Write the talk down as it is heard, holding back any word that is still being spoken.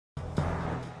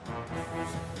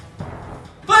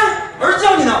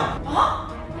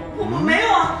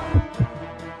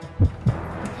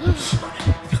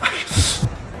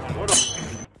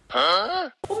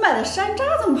我买的山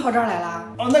楂怎么跑这儿来了？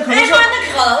哦，那可能是，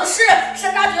那可能是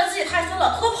山楂觉得自己太酸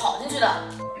了，偷偷跑进去的。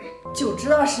就知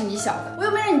道是你小子，我又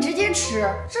没让你直接吃，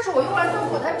这是我用来做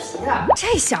果丹皮的。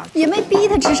这小子也没逼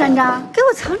他吃山楂，给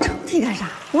我藏抽屉干啥？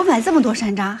我买这么多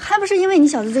山楂，还不是因为你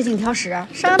小子最近挑食，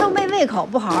啥都没胃口，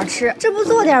不好好吃，这不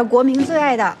做点国民最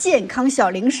爱的健康小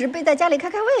零食，备在家里开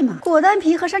开胃吗？果丹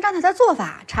皮和山楂它的做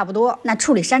法差不多，那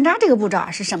处理山楂这个步骤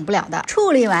是省不了的，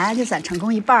处理完就算成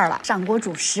功一半了。上锅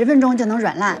煮10分钟就能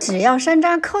软烂，只要山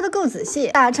楂抠得够仔细，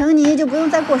打成泥就不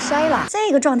用再过筛了。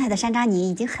这个状态的山楂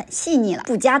泥已经很细腻了，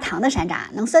不加糖的山楂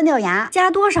能酸掉牙，加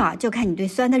多少就看你对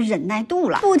酸的忍耐度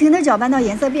了。不停的搅拌到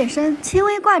颜色变深，轻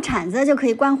微挂铲子就可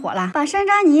以关火了。把山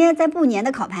楂泥在不粘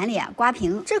的烤盘里刮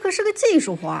平，这可是个技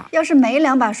术活，要是没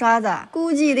2把刷子，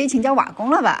估计得请教瓦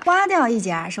工了吧。刮掉一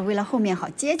截是为了后面好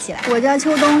接起来。我家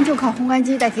秋冬就靠烘干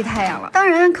机代替太阳了，当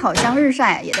然烤箱日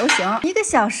晒也都行，1个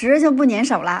小时就不粘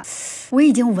手了。我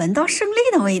已经闻到胜利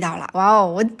的味道了，哇哦！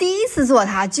我第一次做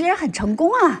它居然很成功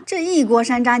啊！这一锅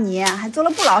山楂泥还做了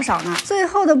不老少呢。最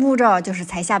后的步骤就是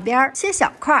裁下边，切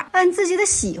小块，按自己的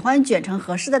喜欢卷成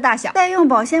合适的大小，再用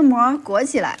保鲜膜裹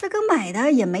起来。这跟买的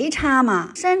也没差嘛。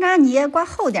山楂泥刮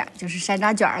厚点就是山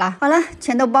楂卷了。好了，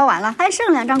全都包完了，还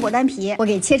剩2张果丹皮，我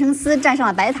给切成丝，蘸上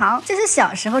了白糖。这是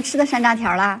小时候吃的山楂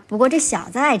条啦。不过这小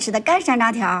子爱吃的干山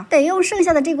楂条，得用剩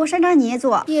下的这锅山楂泥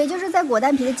做，也就是在果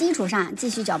丹皮的基础上继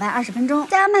续搅拌20分钟，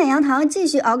加麦芽糖继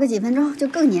续熬个几分钟，就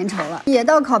更粘稠了。也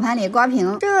到烤盘里刮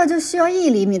平，这就需要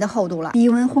1厘米的厚度了。低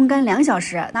温烘干2小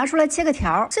时，拿出来切个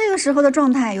条。这个时候的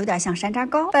状态有点像山楂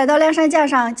糕，摆到晾晒架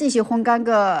上继续烘干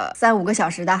个3-5个小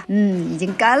时的。已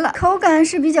经干了，口感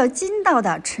是比较筋道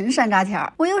的纯山楂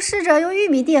条。我又试着用玉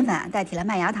米淀粉代替了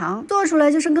麦芽糖，做出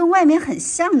来就是跟外面很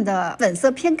像的粉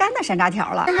色偏干的山楂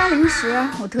条了。山楂零食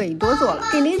我特意多做了，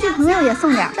给邻居朋友也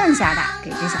送点，剩下的给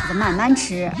这小子慢慢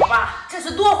吃。爸，这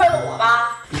次多亏了我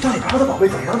吧？你到底把我的宝贝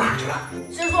转移到哪去了？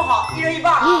先说好，1人1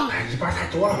半啊！一半太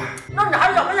多了吧？那你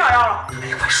还想不想要了？哎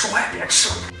呀，快说呀，别吃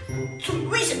了。最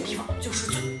危险的地方就是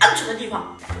最安全的地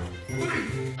方。